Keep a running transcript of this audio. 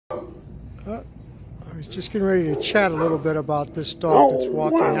I was just getting ready to chat a little bit about this dog that's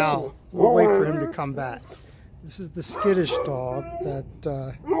walking out. We'll wait for him to come back. This is the skittish dog that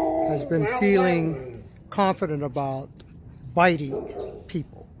has been feeling confident about biting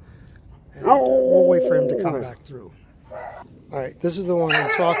people. And we'll wait for him to come back through. All right, this is the one I'm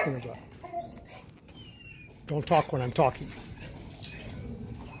talking about. Don't talk when I'm talking.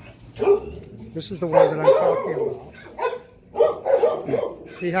 This is the one that I'm talking about.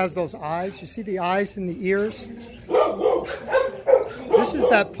 He has those eyes. You see the eyes and the ears? This is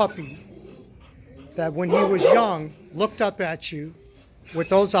that puppy that when he was young looked up at you with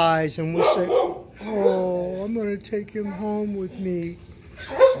those eyes and would say, "Oh, I'm going to take him home with me,"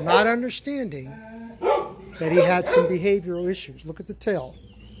 not understanding that he had some behavioral issues. Look at the tail.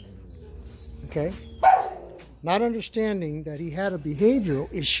 Okay? Not understanding that he had a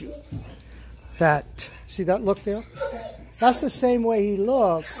behavioral issue. That, see that look there? That's the same way he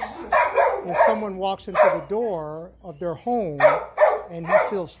looks if someone walks into the door of their home and he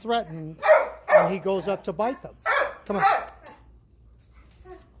feels threatened and he goes up to bite them. Come on.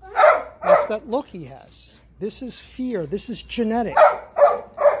 That's that look he has. This is fear. This is genetic.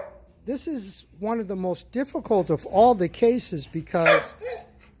 This is one of the most difficult of all the cases because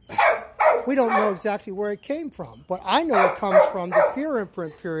we don't know exactly where it came from. But I know it comes from the fear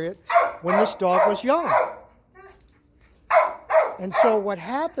imprint period when this dog was young. And so what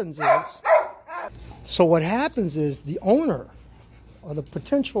happens is the owner or the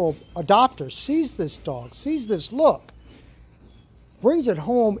potential adopter sees this dog, sees this look, brings it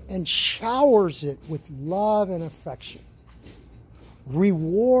home and showers it with love and affection,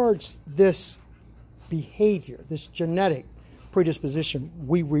 rewards this behavior, this genetic predisposition.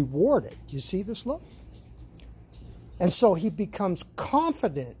 We reward it. You see this look? And so he becomes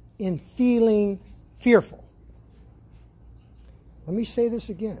confident in feeling fearful. Let me say this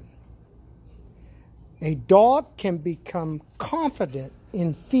again. A dog can become confident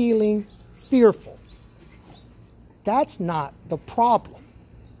in feeling fearful. That's not the problem,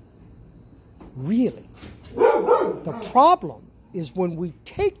 really. The problem is when we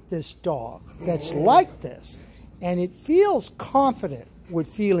take this dog that's like this and it feels confident with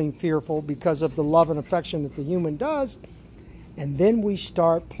feeling fearful because of the love and affection that the human does, and then we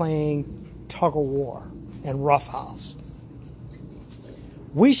start playing tug of war and roughhouse.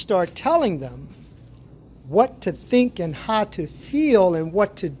 We start telling them what to think and how to feel and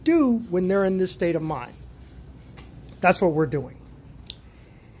what to do when they're in this state of mind. That's what we're doing.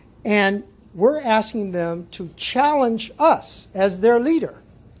 And we're asking them to challenge us as their leader.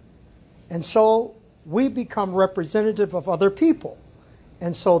 And so we become representative of other people.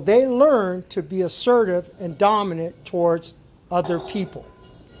 And so they learn to be assertive and dominant towards other people.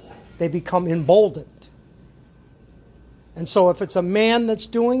 They become emboldened. And so if it's a man that's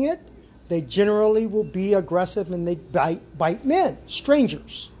doing it, they generally will be aggressive and they bite men,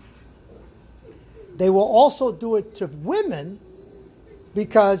 strangers. They will also do it to women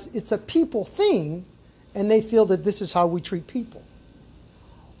because it's a people thing and they feel that this is how we treat people.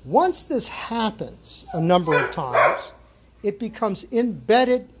 Once this happens a number of times, it becomes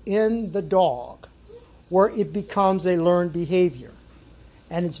embedded in the dog where it becomes a learned behavior.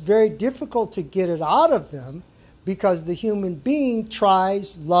 And it's very difficult to get it out of them because the human being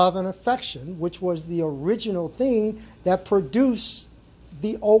tries love and affection, which was the original thing that produced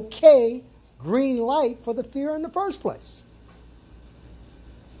the okay green light for the fear in the first place.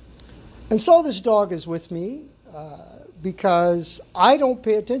 And so this dog is with me because I don't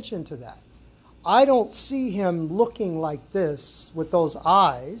pay attention to that. I don't see him looking like this with those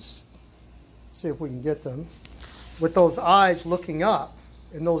eyes. See if we can get them. With those eyes looking up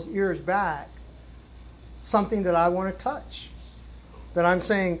and those ears back. Something that I want to touch. That I'm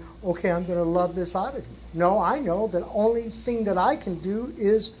saying, okay, I'm going to love this out of you. No, I know that the only thing that I can do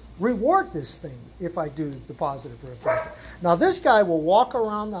is reward this thing if I do the positive reinforcement. Now this guy will walk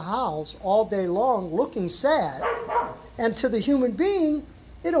around the house all day long looking sad, and to the human being,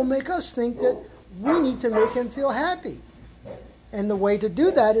 it'll make us think that we need to make him feel happy. And the way to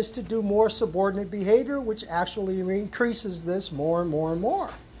do that is to do more subordinate behavior, which actually increases this more and more and more.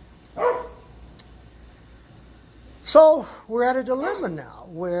 So we're at a dilemma now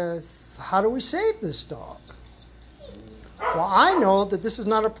with how do we save this dog? Well, I know that this is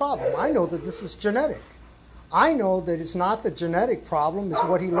not a problem. I know that this is genetic. I know that it's not the genetic problem, it's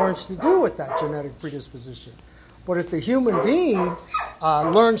what he learns to do with that genetic predisposition. But if the human being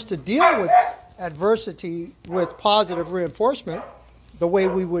learns to deal with adversity with positive reinforcement, the way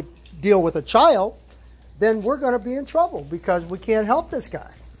we would deal with a child, then we're going to be in trouble because we can't help this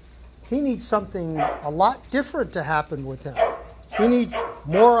guy. He needs something a lot different to happen with him. He needs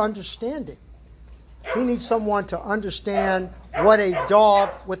more understanding. He needs someone to understand what a dog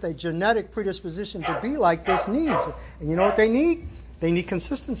with a genetic predisposition to be like this needs. And you know what they need? They need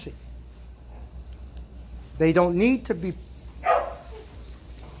consistency. They don't need to be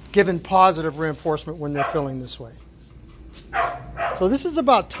given positive reinforcement when they're feeling this way. So this is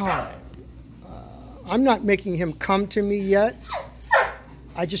about time. I'm not making him come to me yet.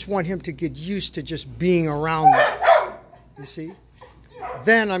 I just want him to get used to just being around me. You see?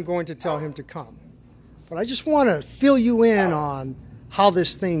 Then I'm going to tell him to come. But I just want to fill you in on how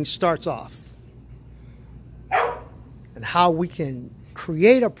this thing starts off and how we can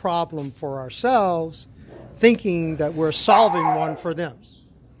create a problem for ourselves thinking that we're solving one for them.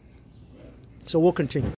 So we'll continue.